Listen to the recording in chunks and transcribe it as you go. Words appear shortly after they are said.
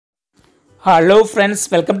Hello friends,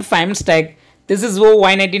 welcome to Fireman's Tech. This is Vivo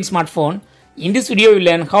Y19 smartphone. In this video, we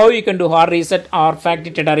learn how you can do hard reset or factory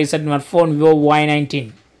data reset in your phone Vivo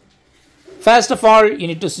Y19. First of all, you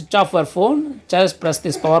need to switch off your phone. Just press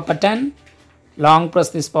this power button. Long press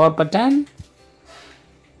this power button.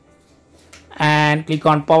 And click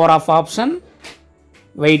on power off option.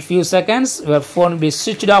 Wait few seconds. Your phone will be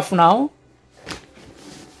switched off now.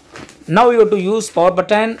 Now you have to use power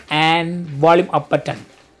button and volume up button.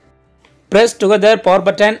 Press together power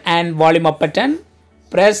button and volume up button.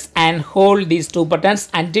 Press and hold these two buttons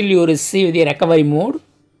until you receive the recovery mode.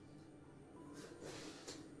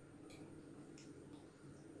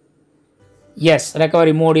 Yes,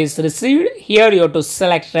 recovery mode is received. Here you have to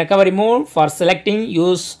select recovery mode. For selecting,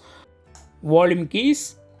 use volume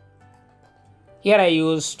keys. Here I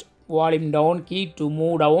used volume down key to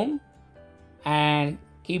move down and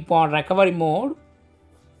keep on recovery mode.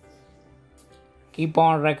 Keep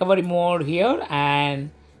on recovery mode here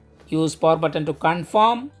and use power button to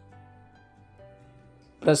confirm.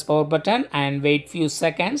 Press power button and wait few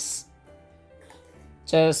seconds.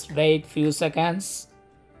 Just wait few seconds.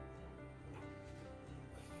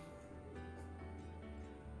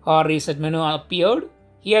 Or reset menu appeared.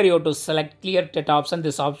 Here you have to select clear data option,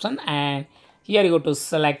 this option, and here you have to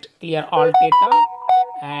select clear all data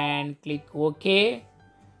and click OK.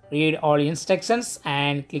 Read all instructions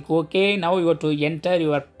and click OK. Now you have to enter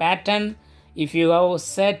your pattern. If you have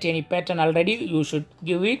set any pattern already, you should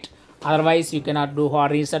give it. Otherwise, you cannot do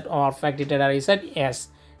hard reset or factory data reset. Yes,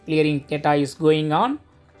 clearing data is going on.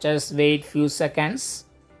 Just wait few seconds.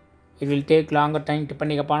 It will take longer time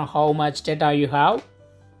depending upon how much data you have.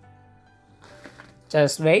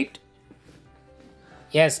 Just wait.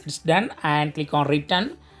 Yes, it's done and click on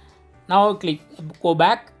return. Now go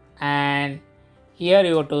back and here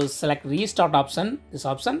you have to select restart option, this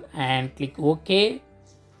option, and click OK.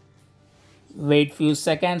 Wait few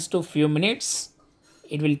seconds to few minutes.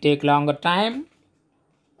 It will take longer time.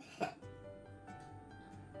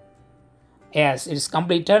 Yes, it is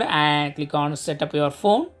completed and click on set up your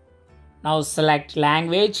phone. Now select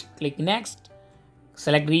language, click next.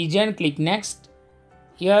 Select region, click next.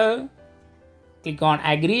 Here click on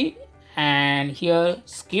agree and here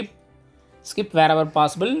skip wherever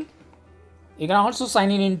possible. You can also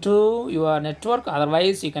sign in into your network,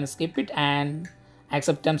 otherwise you can skip it and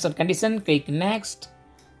accept terms and conditions. Click next,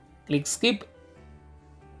 click skip,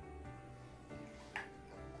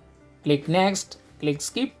 click next, click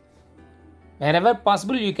skip. Wherever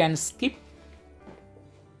possible you can skip.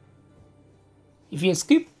 If you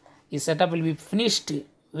skip, the setup will be finished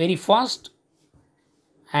very fast.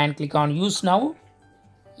 And click on use now.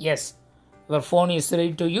 Yes, your phone is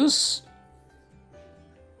ready to use.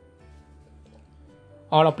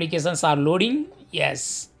 All applications are loading.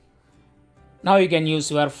 Yes. Now you can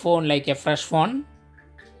use your phone like a fresh phone.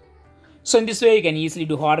 So in this way you can easily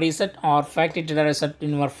do hard reset or factory data reset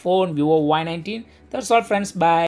in your phone Vivo Y19. That's all friends. Bye.